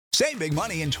Save big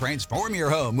money and transform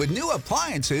your home with new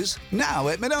appliances now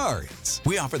at Menards.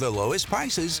 We offer the lowest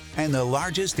prices and the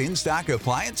largest in-stock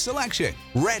appliance selection.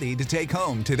 Ready to take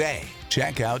home today.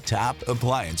 Check out top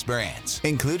appliance brands,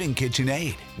 including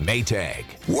KitchenAid, Maytag,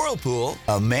 Whirlpool,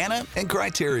 Amana, and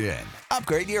Criterion.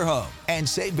 Upgrade your home and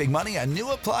save big money on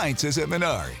new appliances at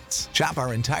Menards. Shop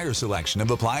our entire selection of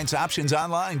appliance options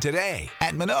online today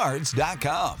at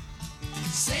Menards.com.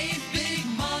 Save big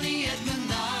money at Menards.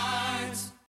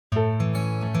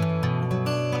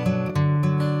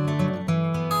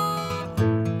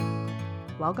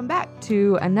 Welcome back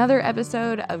to another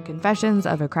episode of Confessions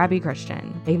of a Crappy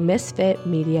Christian, a Misfit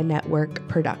Media Network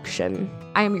production.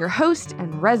 I am your host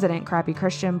and resident crappy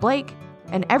Christian, Blake,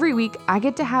 and every week I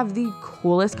get to have the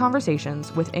coolest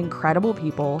conversations with incredible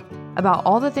people about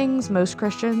all the things most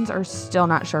Christians are still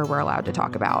not sure we're allowed to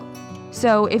talk about.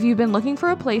 So if you've been looking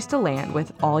for a place to land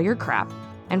with all your crap,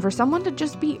 and for someone to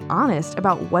just be honest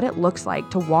about what it looks like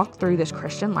to walk through this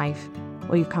Christian life,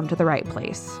 well, you've come to the right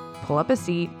place. Pull up a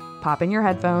seat, pop in your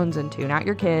headphones and tune out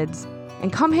your kids,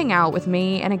 and come hang out with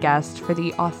me and a guest for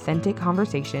the authentic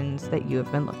conversations that you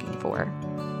have been looking for.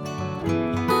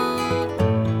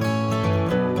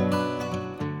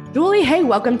 Julie, hey,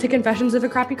 welcome to Confessions of a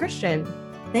Crappy Christian.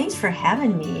 Thanks for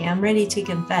having me. I'm ready to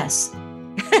confess.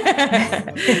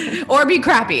 Or be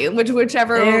crappy,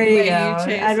 whichever there way you go. you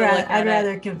choose. I'd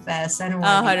rather confess. I don't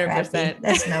want to be 100%. Crappy.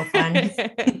 That's no fun.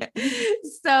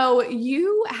 So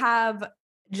you have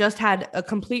just had a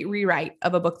complete rewrite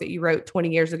of a book that you wrote 20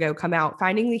 years ago come out,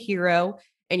 Finding the Hero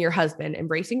in Your Husband,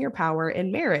 Embracing Your Power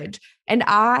in Marriage. And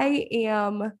I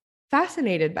am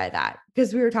fascinated by that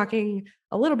because we were talking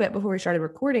a little bit before we started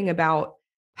recording about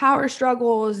power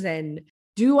struggles and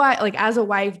do I, like, as a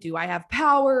wife, do I have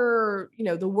power? You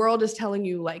know, the world is telling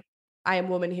you, like, I am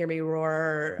woman, hear me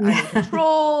roar, I'm in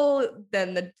control.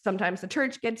 Then sometimes the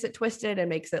church gets it twisted and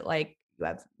makes it like you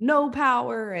have no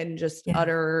power and just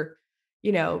utter,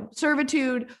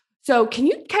 servitude. So can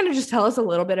you kind of just tell us a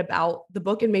little bit about the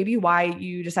book and maybe why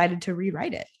you decided to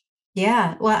rewrite it?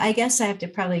 Yeah, well, I guess I have to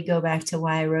probably go back to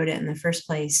why I wrote it in the first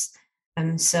place.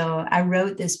 So I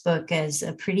wrote this book as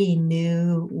a pretty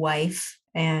new wife,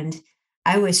 and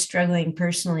I was struggling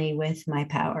personally with my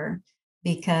power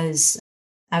because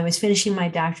I was finishing my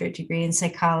doctorate degree in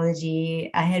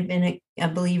psychology. I had been a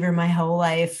believer my whole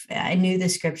life. I knew the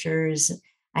scriptures.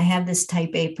 I have this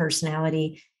type A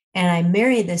personality. And I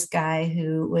married this guy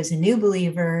who was a new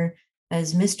believer,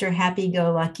 as Mr.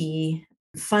 Happy-go-lucky,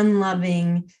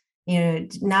 fun-loving,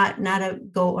 not a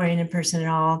goal-oriented person at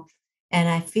all. And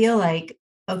I feel like,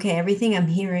 okay, everything I'm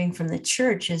hearing from the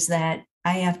church is that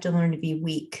I have to learn to be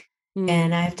weak.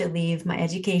 And I have to leave my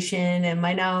education and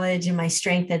my knowledge and my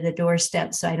strength at the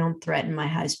doorstep so I don't threaten my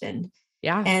husband.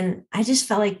 Yeah. And I just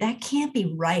felt like that can't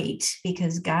be right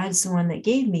because God's the one that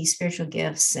gave me spiritual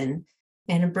gifts and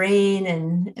a brain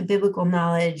and a biblical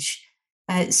knowledge.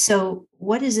 So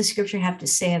what does the scripture have to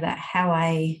say about how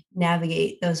I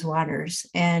navigate those waters?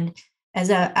 And as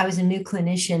I was a new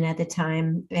clinician at the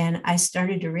time, and I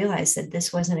started to realize that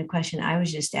this wasn't a question I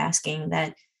was just asking,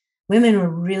 that women were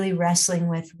really wrestling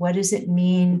with, what does it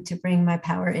mean to bring my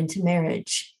power into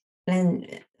marriage?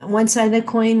 And one side of the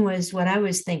coin was what I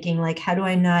was thinking, like, how do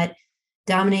I not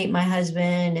dominate my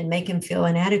husband and make him feel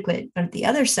inadequate? But the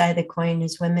other side of the coin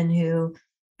is women who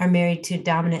are married to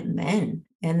dominant men,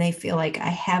 and they feel like I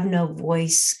have no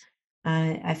voice.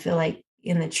 I feel like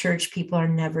in the church, people are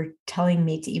never telling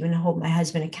me to even hold my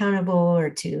husband accountable or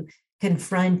to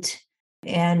confront.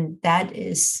 And that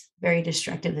is very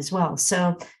destructive as well.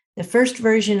 So the first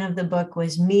version of the book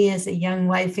was me as a young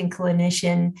wife and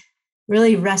clinician,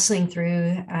 really wrestling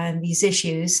through these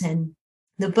issues. And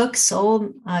the book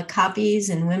sold copies,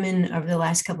 and women over the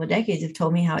last couple of decades have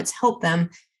told me how it's helped them.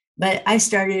 But I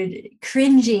started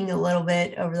cringing a little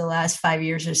bit over the last 5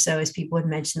 years or so as people would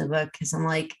mention the book, because I'm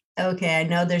like, okay, I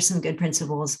know there's some good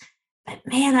principles, but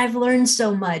man, I've learned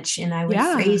so much, and I would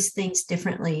phrase things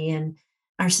differently, and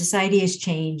our society has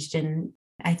changed, and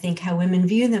I think how women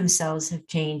view themselves have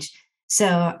changed. So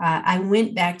I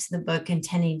went back to the book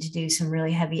intending to do some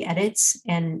really heavy edits.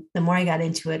 And the more I got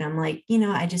into it, I'm like,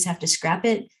 I just have to scrap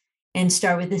it and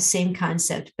start with the same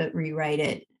concept, but rewrite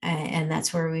it. And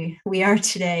that's where we are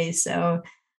today. So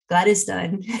glad it's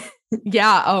done.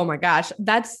 Yeah. Oh my gosh.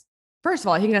 First of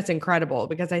all, I think that's incredible,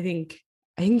 because I think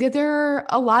that there are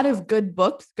a lot of good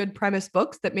books, good premise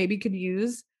books that maybe could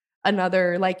use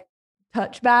another like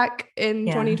touchback in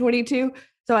 2022.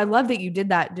 So I love that you did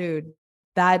that, dude.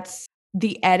 That's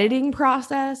the editing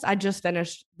process. I just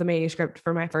finished the manuscript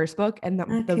for my first book, and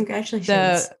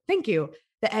congratulations. Thank you.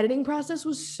 The editing process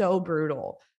was so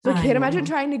brutal So I can't imagine know.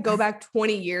 trying to go back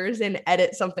 20 years and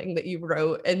edit something that you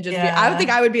wrote and just I would Yeah. think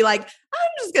I would be like, I'm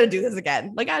just going to do this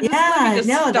again. Like, let me Yeah, just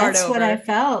no, start that's over. what I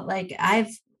felt like.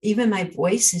 Even my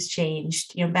voice has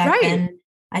changed. Back Right. then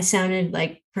I sounded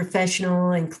like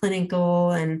professional and clinical.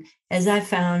 And as I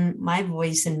found my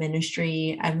voice in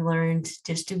ministry, I've learned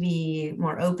just to be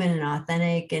more open and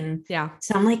authentic. And Yeah.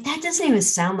 so I'm like, that doesn't even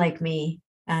sound like me.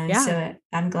 Yeah. So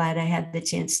I'm glad I had the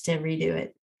chance to redo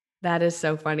it. That is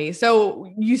so funny.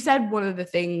 So you said one of the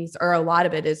things, or a lot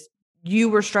of it, is you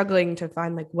were struggling to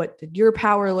find like, what did your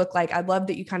power look like? I love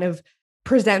that you kind of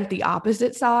present the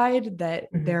opposite side,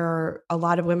 that Mhm. there are a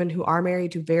lot of women who are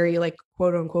married to very like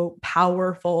quote unquote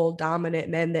powerful, dominant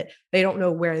men that they don't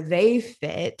know where they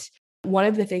fit. One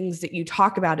of the things that you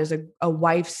talk about is a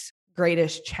wife's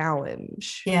greatest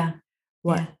challenge. Yeah.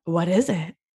 Yeah. What is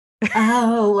it?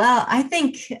 Oh, well, I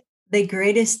think the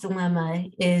greatest dilemma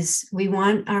is we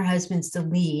want our husbands to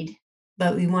lead,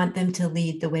 but we want them to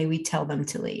lead the way we tell them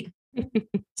to lead.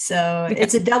 So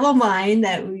it's a double mind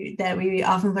that we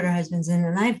often put our husbands in,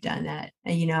 and I've done that.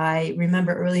 I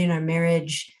remember early in our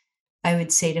marriage, I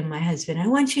would say to my husband, "I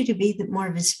want you to be more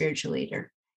of a spiritual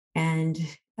leader," and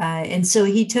so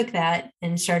he took that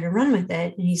and started to run with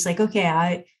it. And he's like, "Okay,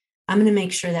 I'm going to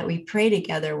make sure that we pray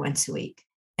together once a week."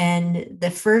 And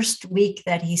the first week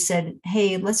that he said,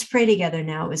 "Hey, let's pray together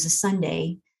now," it was a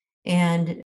Sunday,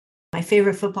 and my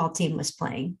favorite football team was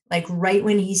playing. Like right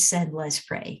when he said, "Let's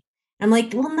pray." I'm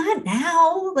like, "Well, not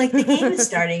now. Like the game is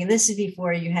starting." And this is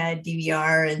before you had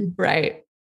DVR.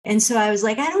 And so I was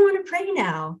like, "I don't want to pray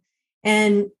now."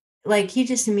 And like he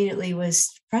just immediately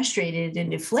was frustrated and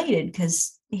deflated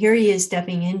because here he is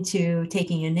stepping into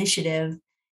taking initiative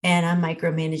and I'm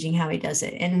micromanaging how he does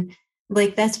it. And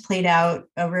like that's played out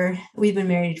we've been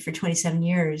married for 27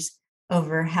 years,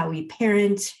 over how we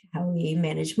parent, how we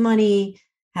manage money,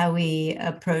 how we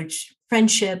approach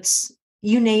friendships,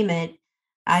 you name it.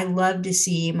 I love to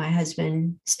see my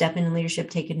husband step into leadership,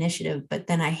 take initiative, but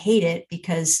then I hate it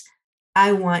because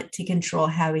I want to control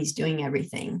how he's doing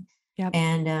everything. Yep.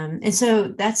 And so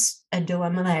that's a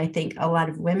dilemma that I think a lot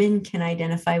of women can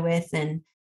identify with, and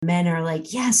men are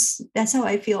like, "Yes, that's how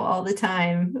I feel all the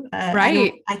time."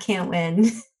 Right. I can't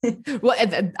win. Well,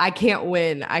 I can't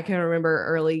win. I can remember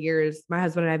early years. My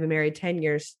husband and I have been married 10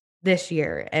 years this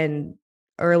year, and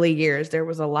early years, there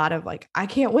was a lot of like, I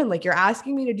can't win. Like, you're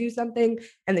asking me to do something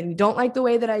and then you don't like the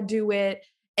way that I do it.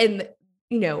 And,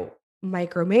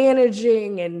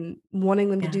 micromanaging and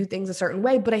wanting them to Yeah. do things a certain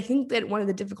way. But I think that one of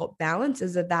the difficult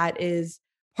balances of that is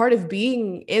part of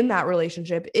being in that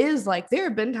relationship is like, there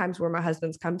have been times where my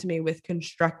husband's come to me with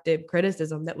constructive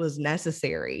criticism that was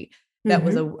necessary. That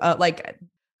was like,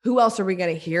 who else are we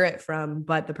going to hear it from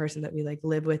but the person that we like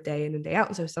live with day in and day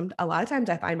out? And so a lot of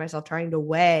times I find myself trying to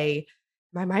weigh,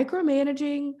 am I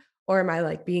micromanaging or am I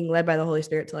like being led by the Holy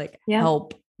Spirit to like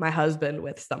help my husband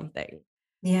with something?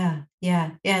 Yeah.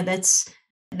 That's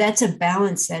a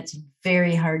balance that's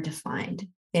very hard to find.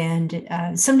 And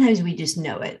sometimes we just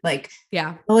know it. Like,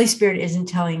 the Holy Spirit isn't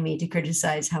telling me to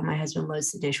criticize how my husband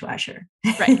loads the dishwasher.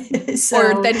 Right.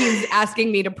 So, or that he's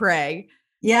asking me to pray.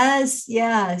 Yes.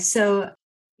 Yeah. So,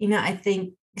 I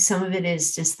think some of it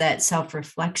is just that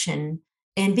self-reflection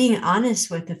and being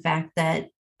honest with the fact that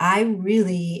I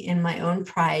really, in my own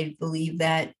pride, believe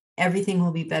that everything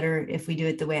will be better if we do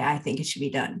it the way I think it should be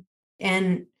done.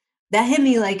 And that hit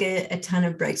me like a ton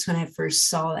of bricks when I first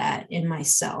saw that in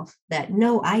myself, that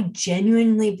no, I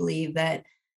genuinely believe that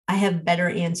I have better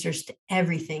answers to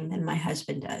everything than my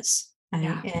husband does.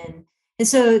 And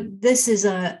so this is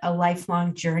a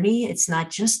lifelong journey. It's not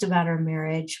just about our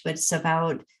marriage, but it's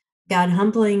about God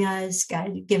humbling us,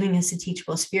 God giving us a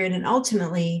teachable spirit, and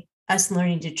ultimately us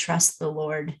learning to trust the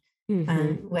Lord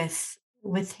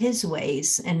with his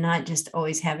ways and not just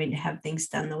always having to have things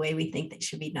done the way we think they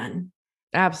should be done.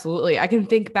 Absolutely. I can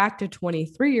think back to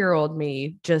 23-year-old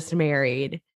me just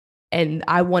married, and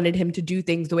I wanted him to do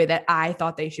things the way that I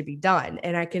thought they should be done.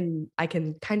 And I can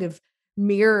kind of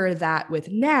mirror that with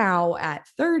now at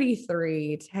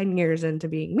 33, 10 years into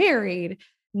being married.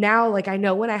 Now, like, I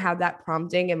know when I have that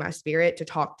prompting in my spirit to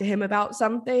talk to him about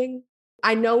something,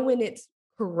 I know when it's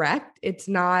correct. It's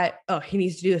not, oh, he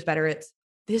needs to do this better. It's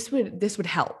this would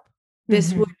help.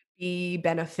 This would be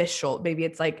beneficial. Maybe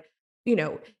it's like,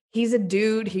 he's a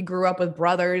dude. He grew up with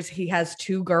brothers. He has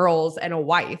 2 girls and a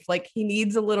wife. Like, he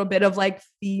needs a little bit of like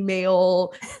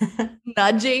female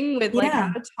nudging with like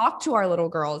how to talk to our little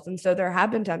girls. And so there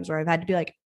have been times where I've had to be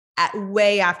like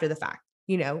way after the fact,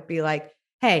 be like,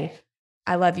 "Hey,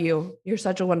 I love you. You're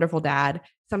such a wonderful dad.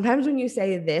 Sometimes when you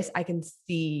say this, I can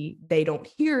see they don't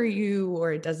hear you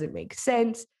or it doesn't make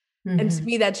sense." And to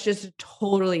me, that's just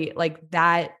totally like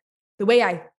that. The way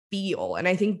I feel. And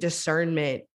I think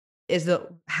discernment is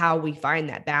how we find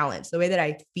that balance. The way that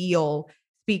I feel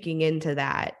speaking into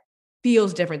that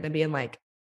feels different than being like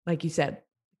you said,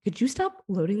 could you stop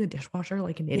loading the dishwasher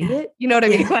like an idiot? You know what I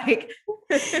mean? Like,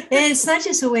 and it's not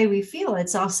just the way we feel,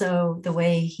 it's also the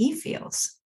way he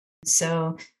feels.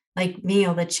 So like being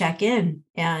able to check in,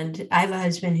 and I have a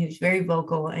husband who's very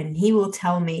vocal, and he will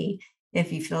tell me if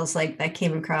he feels like that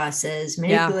came across as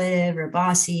manipulative or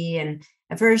bossy. And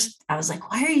at first I was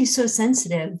like, why are you so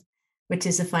sensitive? Which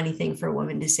is a funny thing for a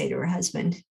woman to say to her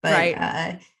husband.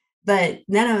 But, but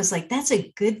then I was like, that's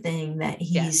a good thing that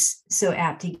he's so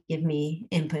apt to give me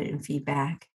input and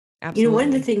feedback. Absolutely. You know, one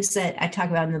of the things that I talk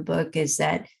about in the book is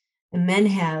that men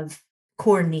have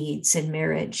core needs in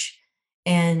marriage.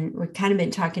 And we've kind of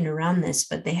been talking around this,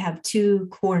 but they have two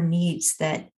core needs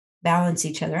that balance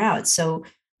each other out. So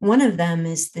one of them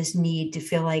is this need to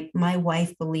feel like my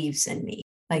wife believes in me,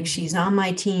 like she's on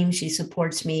my team, she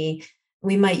supports me.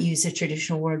 We might use the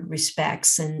traditional word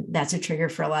respects, and that's a trigger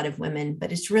for a lot of women,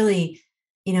 but it's really,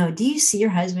 you know, do you see your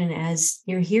husband as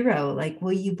your hero? Like,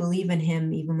 will you believe in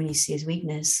him even when you see his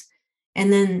weakness?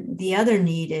 And then the other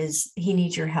need is he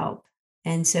needs your help.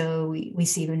 And so we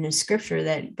see in the scripture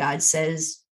that God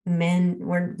says, men,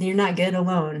 you're not good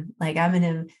alone. Like, I'm going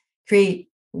to create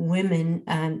women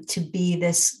to be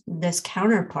this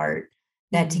counterpart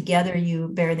that together you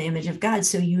bear the image of God.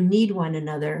 So you need one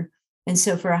another. And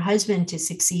so for a husband to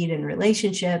succeed in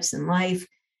relationships and life,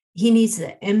 he needs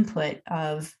the input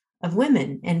of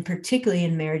women, and particularly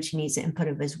in marriage, he needs the input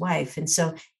of his wife. And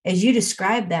so as you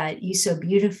described that, you so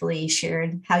beautifully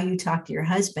shared how you talk to your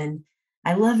husband.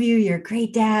 I love you. You're a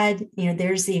great dad. You know,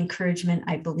 there's the encouragement.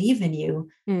 I believe in you,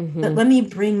 but let me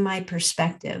bring my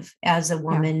perspective as a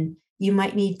woman. You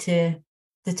might need to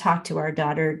talk to our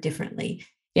daughter differently.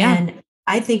 And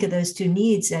I think of those two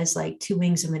needs as like two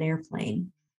wings of an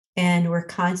airplane. And we're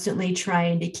constantly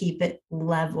trying to keep it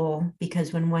level,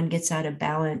 because when one gets out of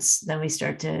balance, then we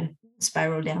start to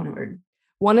spiral downward.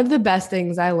 One of the best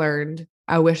things I learned,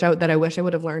 I wish I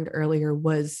would have learned earlier,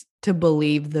 was to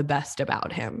believe the best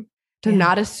about him, to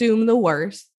not assume the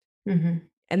worst. And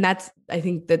that's, I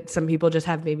think that some people just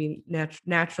have maybe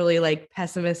naturally like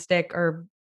pessimistic or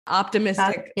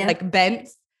optimistic like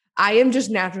bents. I am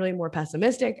just naturally more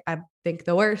pessimistic. I think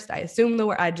the worst. I assume the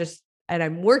worst. And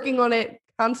I'm working on it.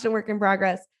 Constant work in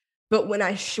progress. But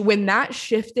when that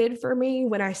shifted for me,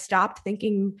 when I stopped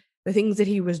thinking the things that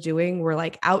he was doing were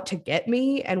like out to get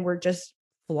me and were just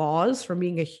flaws from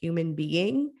being a human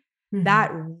being,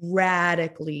 that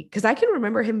radically, because I can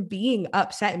remember him being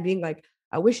upset and being like,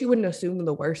 I wish you wouldn't assume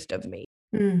the worst of me.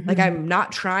 Like, I'm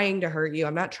not trying to hurt you.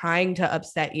 I'm not trying to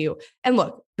upset you. And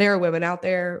look, there are women out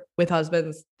there with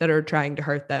husbands that are trying to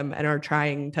hurt them and are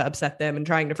trying to upset them and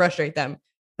trying to frustrate them.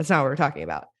 That's not what we're talking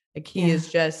about. Like, he is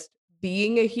just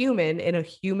being a human in a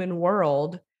human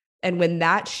world. And when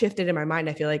that shifted in my mind,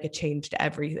 I feel like it changed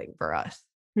everything for us.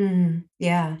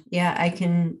 Yeah. I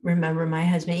can remember my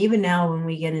husband, even now when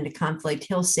we get into conflict,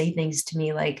 he'll say things to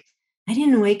me like, I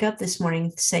didn't wake up this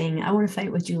morning saying, I want to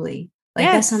fight with Julie. Like,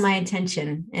 that's not my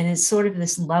intention. And it's sort of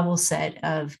this level set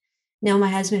of, no, my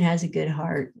husband has a good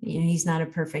heart. You know, he's not a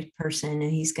perfect person,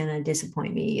 and he's going to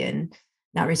disappoint me and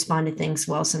not respond to things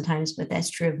well sometimes, but that's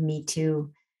true of me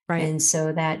too. Right. And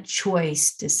so that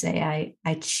choice to say,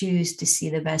 I choose to see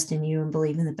the best in you and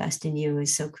believe in the best in you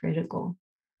is so critical.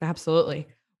 Absolutely.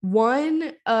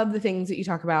 One of the things that you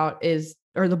talk about is,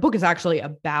 or the book is actually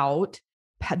about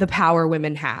the power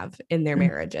women have in their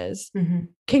marriages.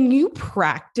 Can you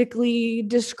practically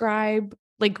describe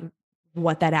like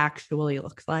what that actually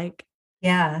looks like?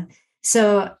 Yeah.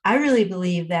 So I really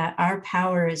believe that our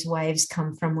power as wives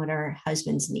come from what our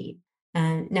husbands need.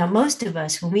 Now, most of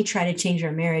us, when we try to change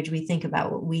our marriage, we think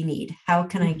about what we need. How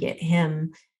can I get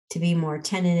him to be more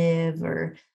tentative,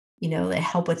 or, you know,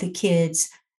 help with the kids?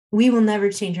 We will never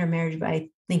change our marriage by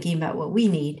thinking about what we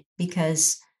need,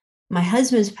 because my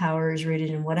husband's power is rooted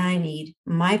in what I need.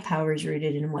 My power is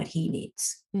rooted in what he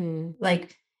needs.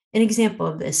 Like, an example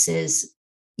of this is,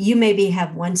 you maybe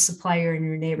have one supplier in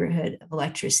your neighborhood of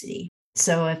electricity.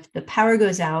 So if the power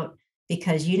goes out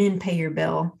because you didn't pay your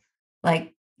bill,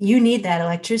 like, you need that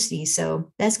electricity.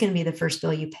 So that's going to be the first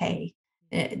bill you pay.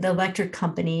 The electric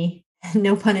company,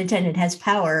 no pun intended, has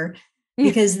power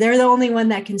because they're the only one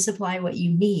that can supply what you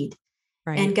need.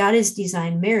 Right. And God has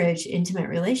designed marriage, intimate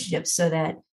relationships, so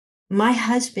that my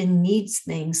husband needs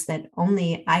things that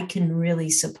only I can really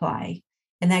supply.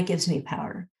 And that gives me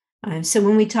power. So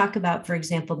when we talk about, for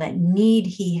example, that need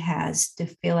he has to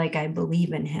feel like I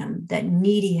believe in him, that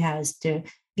need he has to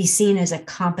be seen as a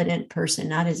competent person,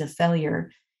 not as a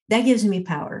failure, that gives me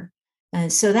power.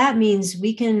 So that means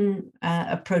we can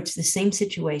approach the same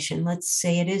situation. Let's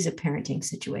say it is a parenting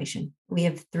situation. We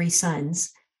have 3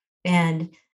 sons, and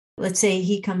let's say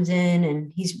he comes in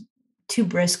and he's too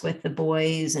brisk with the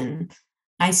boys, and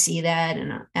I see that.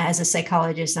 And as a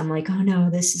psychologist, I'm like, oh no,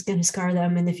 this is going to scar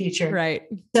them in the future. Right.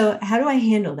 So how do I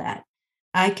handle that?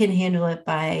 I can handle it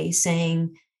by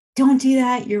saying, don't do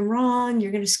that. You're wrong.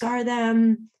 You're going to scar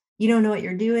them. You don't know what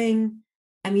you're doing.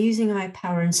 I'm using my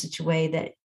power in such a way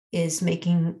that is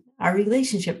making our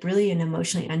relationship really an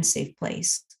emotionally unsafe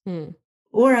place.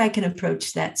 Or I can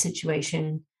approach that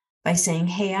situation by saying,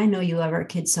 hey, I know you love our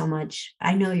kids so much.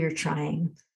 I know you're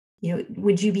trying.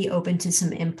 Would you be open to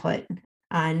some input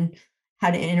on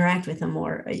how to interact with them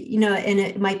more? And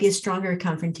it might be a stronger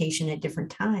confrontation at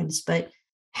different times, but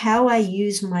how I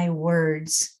use my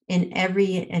words in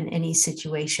every and any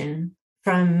situation,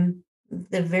 from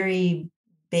the very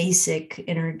basic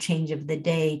interchange of the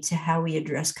day to how we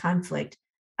address conflict,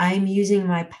 I'm using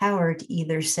my power to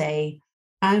either say,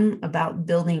 I'm about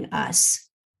building us,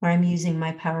 or I'm using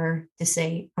my power to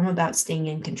say, I'm about staying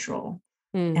in control.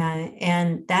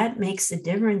 And that makes the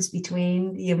difference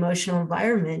between the emotional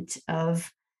environment of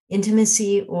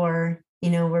intimacy, or,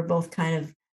 we're both kind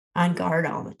of on guard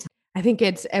all the time. I think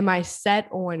it's, am I set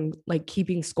on like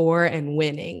keeping score and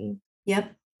winning?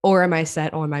 Yep. Or am I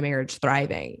set on my marriage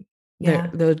thriving? Yeah.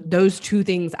 Those two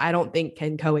things I don't think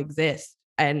can coexist.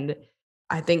 And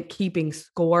I think keeping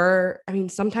score, I mean,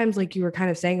 sometimes like you were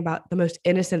kind of saying about the most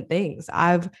innocent things,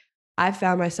 I've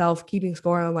found myself keeping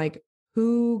score on like,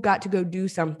 who got to go do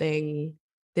something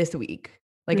this week,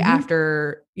 like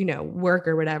after, work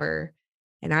or whatever.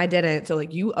 And I didn't. So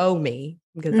like, you owe me,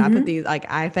 because I put these, like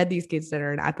I fed these kids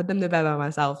dinner and I put them to bed by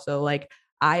myself. So like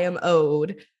I am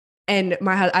owed. And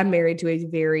I'm married to a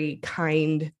very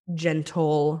kind,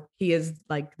 gentle, he is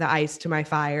like the ice to my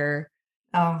fire,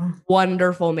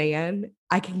 wonderful man.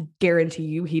 I can guarantee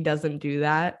you he doesn't do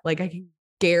that. Like I can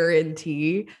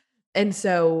guarantee. And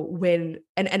so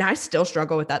and I still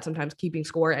struggle with that sometimes, keeping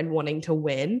score and wanting to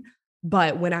win.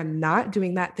 But when I'm not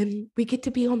doing that, then we get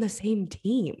to be on the same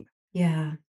team.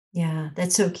 Yeah. Yeah.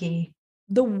 That's so key.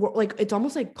 It's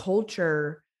almost like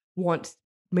culture wants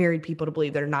married people to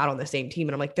believe they're not on the same team.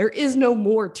 And I'm like, there is no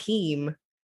more team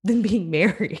than being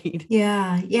married.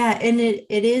 Yeah. Yeah. And it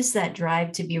is that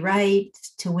drive to be right,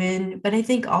 to win. But I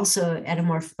think also at a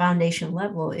more foundational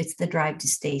level, it's the drive to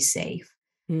stay safe.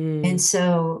 And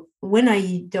so when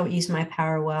I don't use my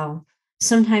power well,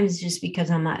 sometimes just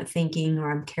because I'm not thinking or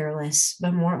I'm careless,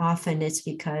 but more often it's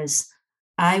because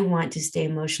I want to stay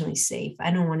emotionally safe.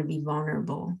 I don't want to be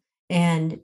vulnerable.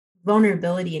 And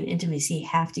vulnerability and intimacy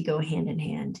have to go hand in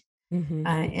hand.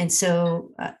 And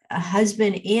so a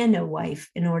husband and a wife,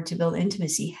 in order to build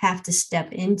intimacy, have to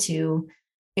step into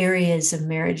areas of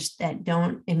marriage that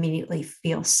don't immediately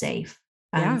feel safe.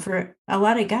 For a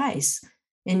lot of guys,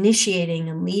 initiating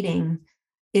and leading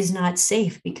is not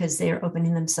safe because they're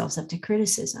opening themselves up to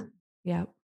criticism. Yeah.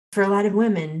 For a lot of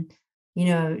women,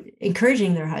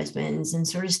 encouraging their husbands and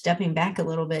sort of stepping back a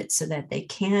little bit so that they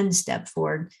can step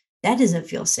forward, that doesn't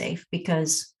feel safe,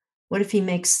 because what if he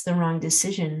makes the wrong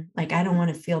decision? Like, I don't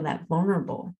want to feel that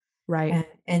vulnerable. Right.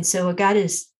 And so what God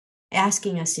is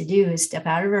asking us to do is step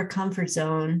out of our comfort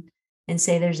zone and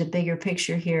say, there's a bigger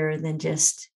picture here than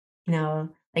just,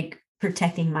 like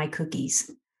protecting my cookies.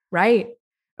 Right.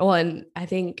 Well, and I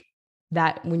think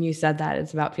that when you said that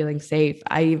it's about feeling safe,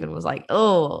 I even was like,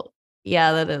 oh,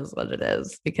 yeah, that is what it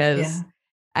is. Because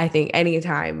I think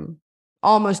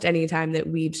almost any time that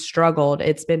we've struggled,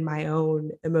 it's been my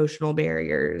own emotional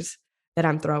barriers that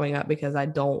I'm throwing up because I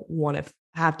don't want to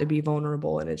have to be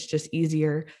vulnerable, and it's just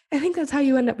easier. I think that's how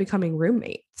you end up becoming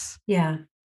roommates. Yeah.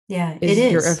 Yeah. It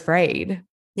is. You're afraid.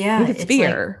 Yeah. It's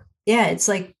fear. It's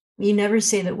like you never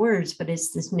say the words, but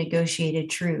it's this negotiated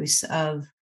truce of,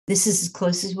 this is as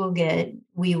close as we'll get.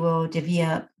 We will divvy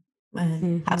up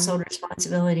household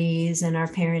responsibilities and our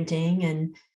parenting,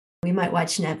 and we might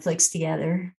watch Netflix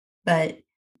together, but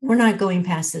we're not going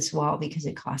past this wall because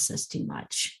it costs us too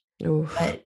much.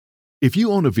 But if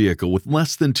you own a vehicle with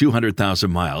less than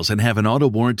 200,000 miles and have an auto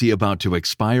warranty about to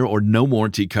expire or no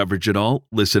warranty coverage at all,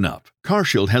 listen up.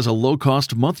 CarShield has a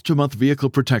low-cost month-to-month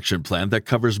vehicle protection plan that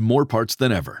covers more parts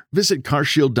than ever. Visit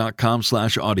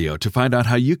carshield.com/audio to find out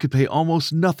how you could pay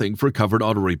almost nothing for covered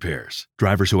auto repairs.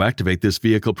 Drivers who activate this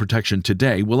vehicle protection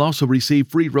today will also receive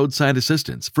free roadside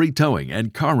assistance, free towing,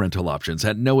 and car rental options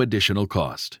at no additional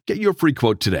cost. Get your free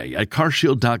quote today at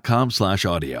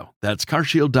carshield.com/audio. That's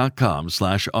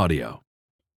carshield.com/audio.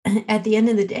 At the end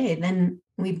of the day, then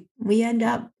we end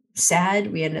up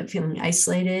sad. We end up feeling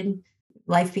isolated.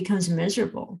 Life becomes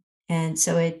miserable. And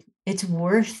so it's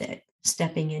worth it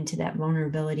stepping into that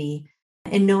vulnerability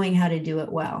and knowing how to do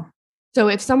it well. So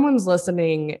if someone's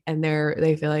listening and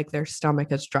they feel like their stomach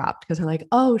has dropped because they're like,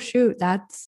 oh shoot,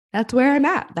 that's where I'm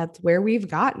at. That's where we've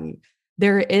gotten.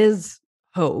 There is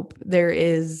hope.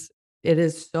 It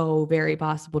is so very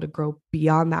possible to grow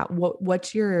beyond that.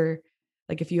 What's your,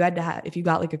 like, if you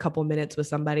got like a couple minutes with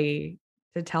somebody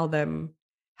to tell them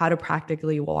how to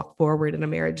practically walk forward in a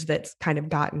marriage that's kind of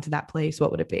gotten to that place,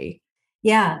 what would it be?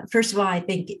 Yeah. First of all, I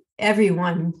think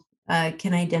everyone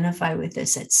can identify with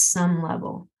this at some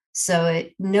level. So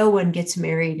no one gets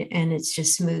married and it's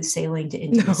just smooth sailing to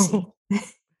intimacy.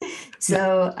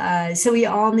 No. So we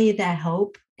all need that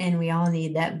hope, and we all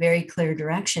need that very clear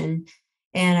direction.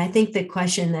 And I think the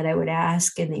question that I would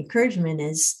ask and the encouragement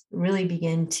is really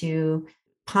begin to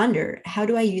ponder, how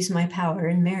do I use my power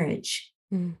in marriage?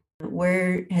 Mm.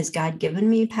 Where has God given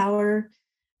me power?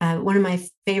 One of my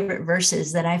favorite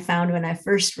verses that I found when I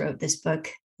first wrote this book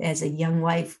as a young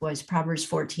wife was Proverbs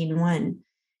 14:1.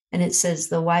 And it says,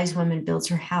 the wise woman builds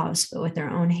her house, but with her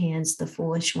own hands, the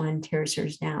foolish one tears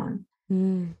hers down,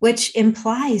 which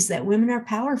implies that women are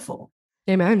powerful.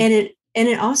 Amen. And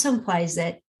it also implies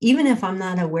that even if I'm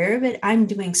not aware of it, I'm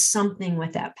doing something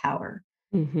with that power.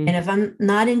 Mm-hmm. And if I'm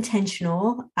not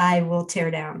intentional, I will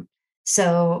tear down.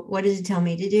 So what does it tell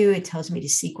me to do? It tells me to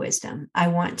seek wisdom. I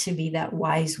want to be that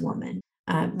wise woman.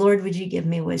 Lord, would you give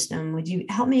me wisdom? Would you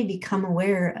help me become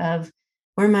aware of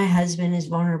where my husband is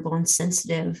vulnerable and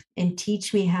sensitive, and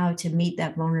teach me how to meet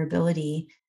that vulnerability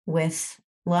with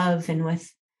love and with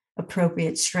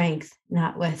appropriate strength,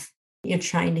 not with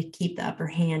trying to keep the upper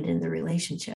hand in the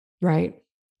relationship. Right.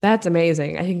 That's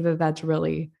amazing. I think that that's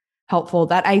really helpful.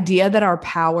 That idea that our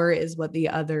power is what the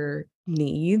other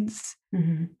needs.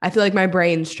 Mm-hmm. I feel like my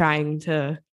brain's trying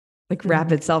to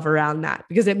wrap itself around that,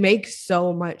 because it makes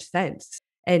so much sense.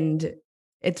 And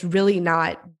it's really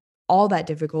not all that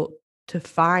difficult to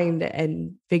find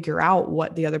and figure out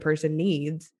what the other person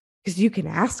needs, because you can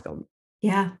ask them.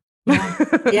 Yeah.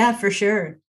 Yeah, for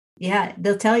sure. Yeah,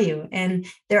 they'll tell you. And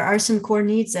there are some core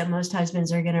needs that most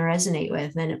husbands are going to resonate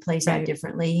with, and it plays out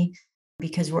differently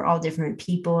because we're all different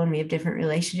people and we have different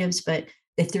relationships. But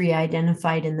the three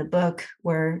identified in the book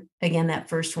were, again, that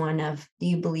first one of, do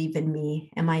you believe in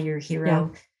me? Am I your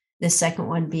hero? Yeah. The second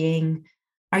one being,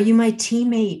 are you my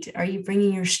teammate? Are you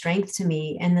bringing your strength to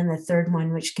me? And then the third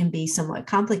one, which can be somewhat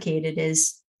complicated,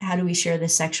 is how do we share the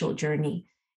sexual journey?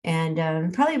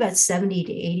 And probably about 70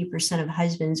 to 80% of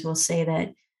husbands will say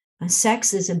that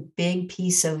sex is a big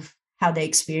piece of how they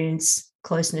experience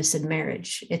closeness in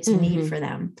marriage. It's a need for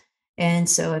them. And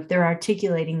so if they're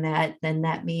articulating that, then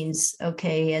that means,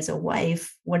 okay, as a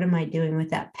wife, what am I doing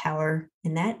with that power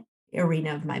in that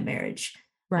arena of my marriage?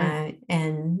 Right.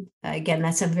 And again,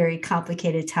 that's a very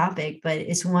complicated topic, but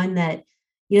it's one that,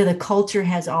 the culture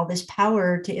has all this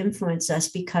power to influence us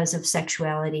because of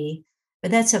sexuality,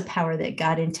 but that's a power that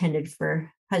God intended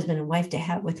for husband and wife to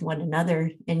have with one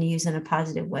another and use in a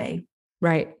positive way.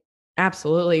 Right.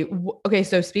 Absolutely. Okay.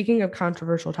 So speaking of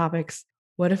controversial topics,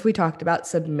 what if we talked about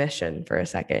submission for a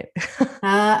second?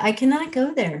 I cannot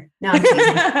go there. No, I'm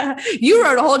teasing. You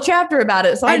wrote a whole chapter about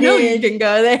it, so I know you can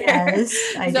go there. Yes,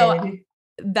 I did.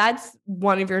 That's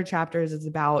one of your chapters is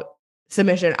about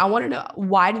submission. I want to know,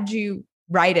 why did you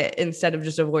write it instead of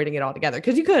just avoiding it altogether?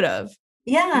 Because you could have.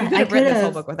 Yeah, you could have written this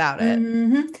whole book without it.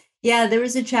 Mm-hmm. Yeah, there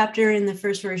was a chapter in the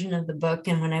first version of the book,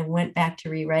 and when I went back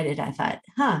to rewrite it, I thought,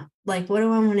 what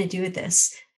do I want to do with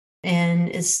this?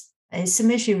 And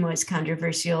submission was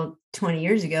controversial 20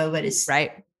 years ago, but it's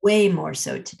way more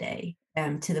so today,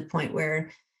 to the point where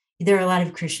there are a lot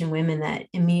of Christian women that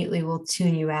immediately will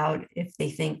tune you out if they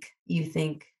think you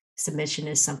think submission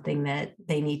is something that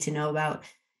they need to know about.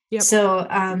 Yep. So,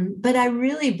 but I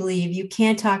really believe you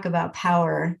can't talk about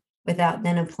power without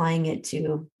then applying it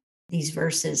to these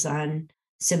verses on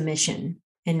submission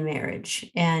in marriage.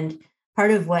 And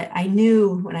part of what I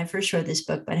knew when I first wrote this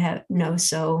book, but know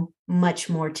so much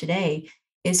more today,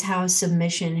 is how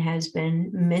submission has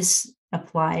been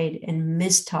misapplied and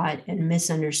mistaught and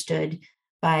misunderstood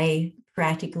by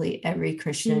practically every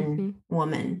Christian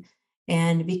woman.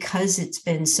 And because it's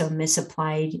been so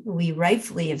misapplied, we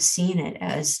rightfully have seen it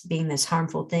as being this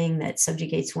harmful thing that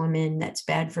subjugates women, that's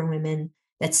bad for women,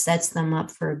 that sets them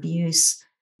up for abuse,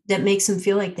 that makes them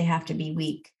feel like they have to be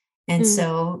weak. And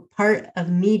so part of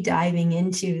me diving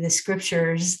into the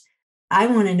scriptures, I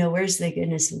want to know, where's the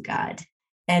goodness of God?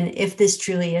 And if this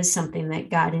truly is something that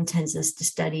God intends us to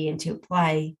study and to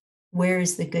apply, where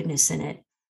is the goodness in it?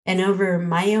 And over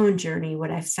my own journey,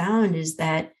 what I found is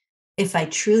that if I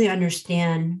truly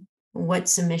understand what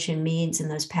submission means in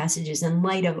those passages, in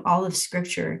light of all of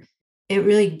scripture, it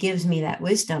really gives me that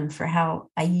wisdom for how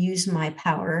I use my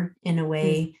power in a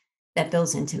way that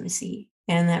builds intimacy.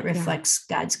 and that reflects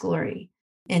God's glory.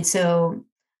 And so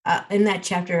in that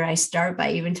chapter, I start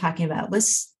by even talking about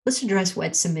let's address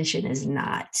what submission is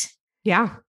not.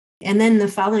 Yeah. And then the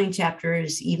following chapter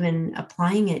is even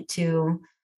applying it to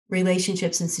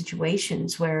relationships and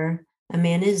situations where a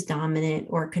man is dominant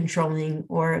or controlling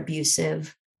or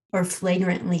abusive or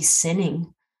flagrantly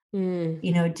sinning. You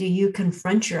know, do you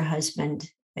confront your husband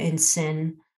in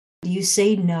sin? Do you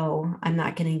say, no, I'm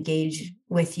not going to engage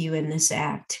with you in this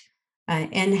act?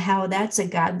 And how that's a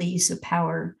godly use of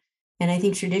power. And I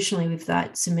think traditionally we've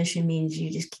thought submission means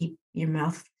you just keep your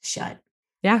mouth shut.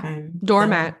 Yeah.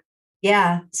 Doormat.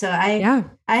 So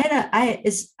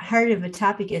as hard of a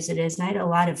topic as it is, and I had a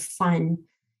lot of fun,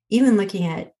 even looking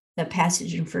at the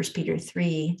passage in 1 Peter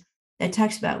 3 that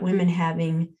talks about women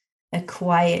having a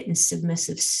quiet and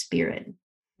submissive spirit.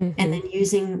 And then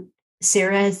using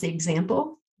Sarah as the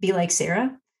example, be like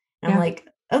Sarah. And I'm like,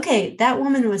 okay, that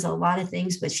woman was a lot of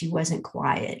things, but she wasn't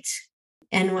quiet.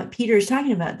 And what Peter is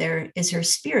talking about there is her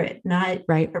spirit, not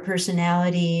her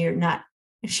personality or not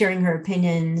sharing her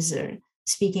opinions or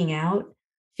speaking out.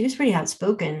 She was pretty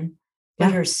outspoken,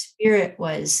 but her spirit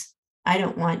was, I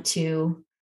don't want to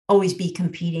always be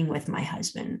competing with my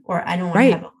husband, or I don't want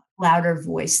to have a louder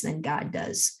voice than God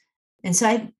does. And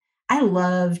so I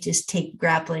love just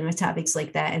grappling with topics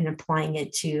like that and applying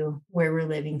it to where we're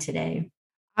living today.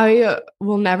 I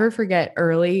will never forget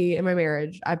early in my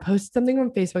marriage, I posted something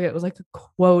on Facebook. It was like a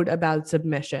quote about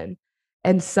submission.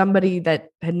 And somebody that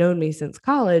had known me since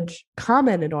college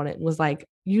commented on it and was like,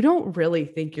 you don't really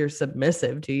think you're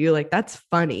submissive, do you? Like, that's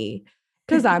funny.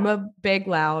 Because I'm a big,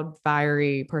 loud,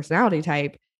 fiery personality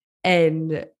type.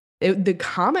 And the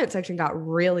comment section got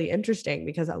really interesting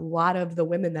because a lot of the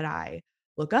women that I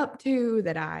look up to,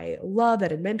 that I love, that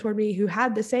had mentored me, who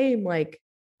had the same like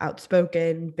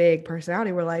outspoken, big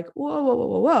personality, were like,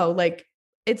 whoa. Like,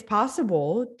 it's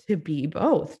possible to be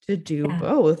both, to do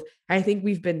both. I think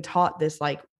we've been taught this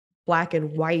like black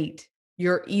and white,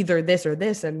 you're either this or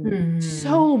this. And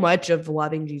so much of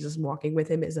loving Jesus and walking with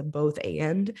him is a both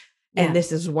and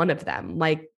this is one of them.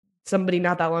 Like, somebody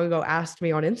not that long ago asked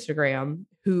me on Instagram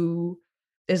who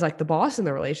is like the boss in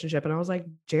the relationship. And I was like,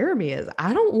 Jeremy is.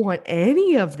 I don't want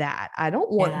any of that. I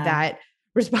don't want that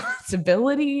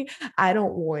responsibility. I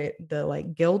don't want the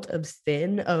like guilt of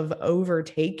sin of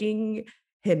overtaking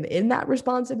him in that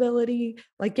responsibility.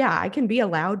 Like, I can be a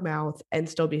loudmouth and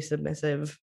still be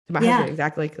submissive to my husband,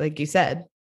 exactly like you said.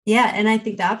 Yeah. And I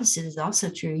think the opposite is also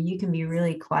true. You can be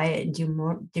really quiet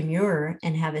and demure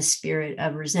and have a spirit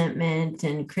of resentment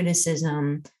and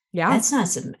criticism. Yeah. That's not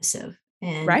submissive.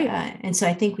 And, and so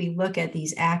I think we look at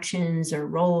these actions or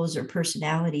roles or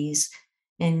personalities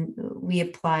and we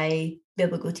apply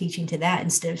biblical teaching to that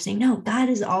instead of saying, no, God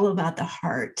is all about the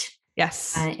heart.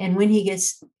 Yes. And when he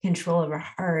gets control of our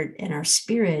heart and our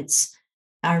spirits,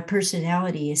 our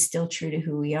personality is still true to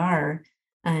who we are.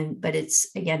 But it's,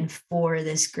 again, for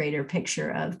this greater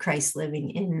picture of Christ living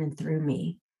in and through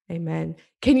me. Amen.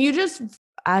 Can you just,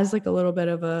 as like a little bit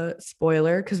of a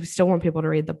spoiler, because we still want people to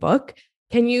read the book,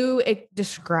 can you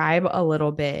describe a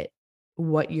little bit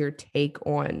what your take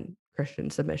on Christian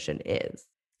submission is?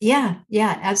 Yeah,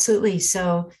 absolutely.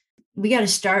 So we got to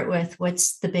start with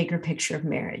what's the bigger picture of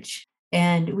marriage.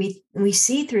 And we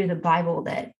see through the Bible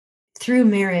that through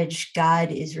marriage,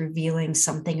 God is revealing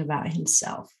something about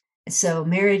himself. So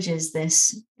marriage is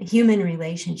this human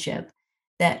relationship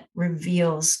that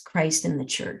reveals Christ in the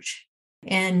church.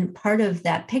 And part of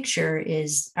that picture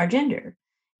is our gender.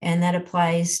 And that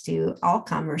applies to all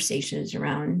conversations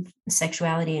around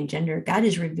sexuality and gender. God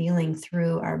is revealing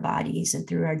through our bodies and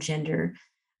through our gender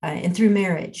and through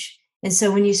marriage. And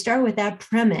so when you start with that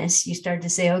premise, you start to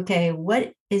say, okay,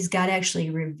 what is God actually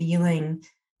revealing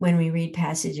when we read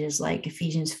passages like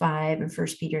Ephesians 5 and 1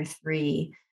 Peter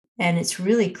 3? And it's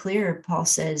really clear, Paul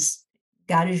says,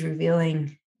 God is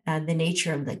revealing the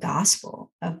nature of the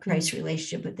gospel of Christ's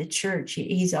relationship with the church.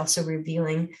 He's also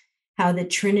revealing how the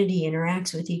Trinity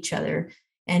interacts with each other.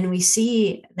 And we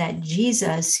see that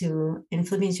Jesus, who in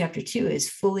Philippians chapter 2 is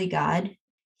fully God,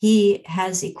 he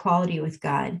has equality with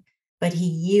God, but he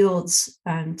yields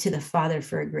to the Father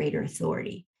for a greater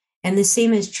authority. And the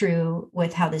same is true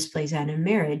with how this plays out in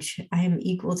marriage. I am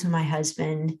equal to my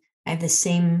husband. I have the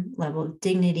same level of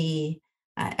dignity.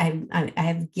 I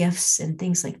have gifts and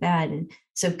things like that. And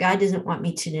so God doesn't want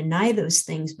me to deny those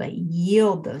things, but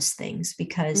yield those things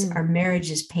because our marriage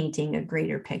is painting a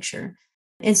greater picture.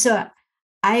 And so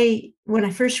when I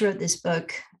first wrote this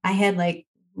book, I had like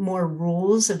more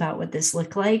rules about what this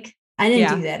looked like. I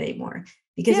didn't do that anymore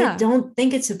because I don't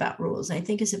think it's about rules. I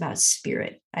think it's about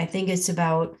spirit. I think it's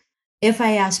about, if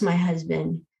I ask my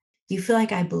husband, do you feel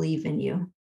like I believe in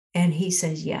you? And he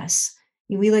says, yes.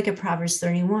 we look at Proverbs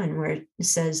 31, where it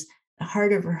says, the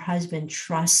heart of her husband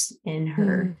trusts in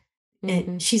her.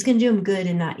 And she's going to do him good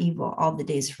and not evil all the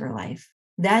days of her life.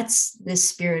 That's the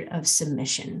spirit of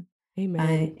submission.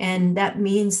 Amen. And that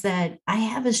means that I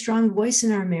have a strong voice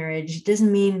in our marriage. It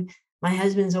doesn't mean my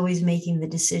husband's always making the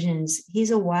decisions.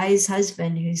 He's a wise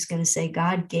husband who's going to say,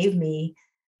 God gave me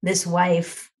this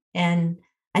wife and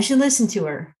I should listen to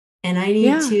her. And I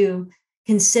need to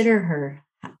consider her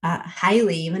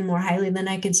highly, even more highly than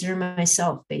I consider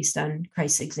myself based on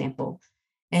Christ's example.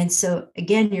 And so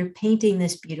again, you're painting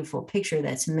this beautiful picture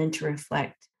that's meant to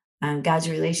reflect God's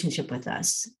relationship with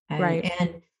us. Right.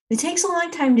 And it takes a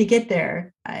long time to get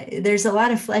there. There's a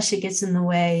lot of flesh that gets in the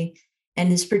way.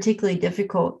 And it's particularly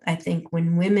difficult, I think,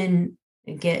 when women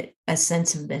get a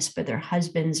sense of this, but their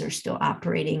husbands are still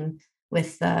operating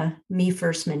with the me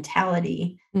first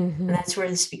mentality. And that's where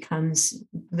this becomes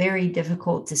very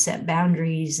difficult to set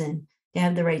boundaries and to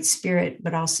have the right spirit,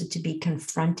 but also to be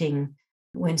confronting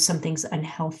when something's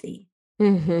unhealthy.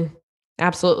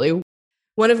 Absolutely.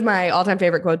 One of my all-time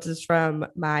favorite quotes is from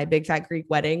My Big Fat Greek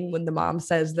Wedding, when the mom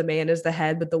says the man is the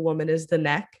head, but the woman is the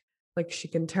neck. Like she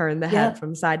can turn the head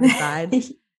from side to side.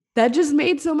 That just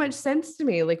made so much sense to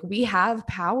me. Like we have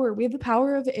power. We have the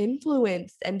power of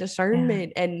influence and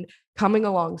discernment and coming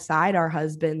alongside our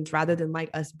husbands rather than like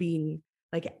us being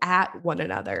like at one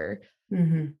another.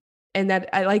 And that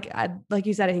I like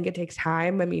you said, I think it takes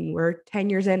time. I mean, we're 10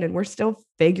 years in and we're still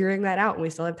figuring that out. And we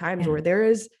still have times where there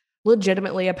is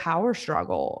legitimately a power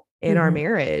struggle in our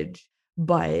marriage.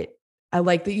 But I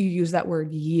like that you use that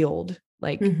word yield.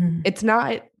 Like it's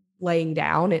not laying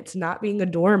down. It's not being a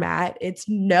doormat. It's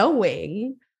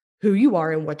knowing who you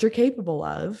are and what you're capable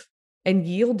of and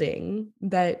yielding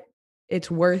that it's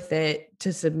worth it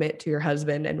to submit to your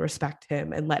husband and respect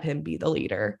him and let him be the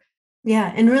leader.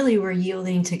 Yeah. And really we're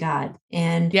yielding to God.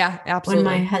 And absolutely.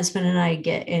 When my husband and I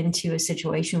get into a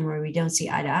situation where we don't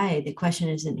see eye to eye, the question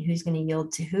isn't who's going to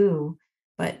yield to who,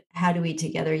 but how do we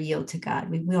together yield to God?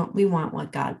 We want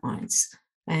what God wants.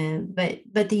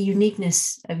 But the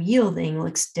uniqueness of yielding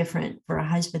looks different for a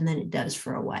husband than it does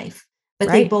for a wife. But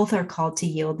they both are called to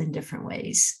yield in different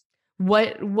ways.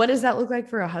 What does that look like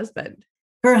for a husband?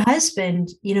 For a husband,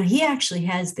 he actually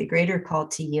has the greater call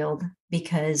to yield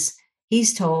because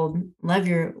he's told, love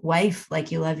your wife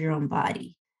like you love your own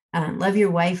body. Love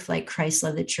your wife like Christ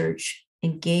loved the church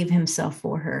and gave himself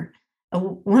for her. A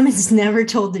woman's never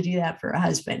told to do that for a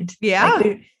husband. Yeah.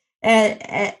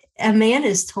 A man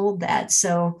is told that.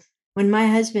 So when my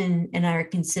husband and I are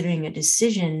considering a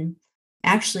decision,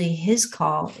 actually his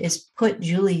call is put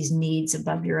Julie's needs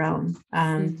above your own.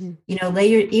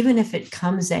 Even if it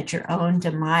comes at your own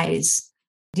demise,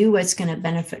 do what's going to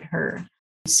benefit her.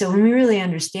 So when we really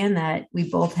understand that, we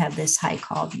both have this high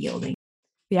call of yielding.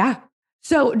 Yeah.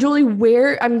 So Julie,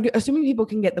 where I'm assuming people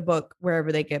can get the book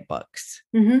wherever they get books.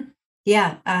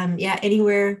 Yeah.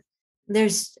 Anywhere.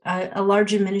 There's a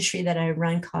larger ministry that I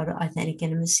run called Authentic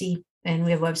Intimacy, and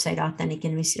we have a website,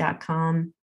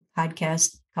 AuthenticIntimacy.com,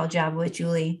 podcast called Job with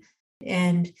Julie.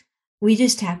 And we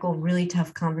just tackle really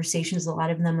tough conversations, a lot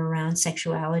of them around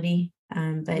sexuality,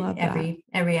 but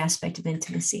every aspect of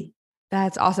intimacy.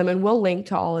 That's awesome. And we'll link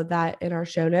to all of that in our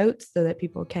show notes so that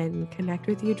people can connect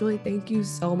with you. Julie, thank you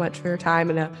so much for your time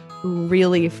and a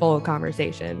really full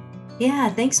conversation. Yeah,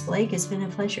 thanks, Blake. It's been a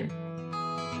pleasure.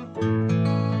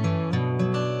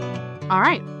 All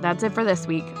right, that's it for this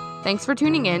week. Thanks for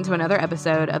tuning in to another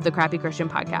episode of the Crappy Christian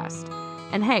Podcast.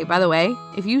 And hey, by the way,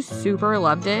 if you super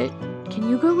loved it, can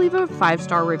you go leave a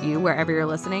 5-star review wherever you're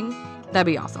listening? That'd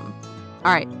be awesome.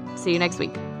 All right, see you next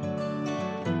week.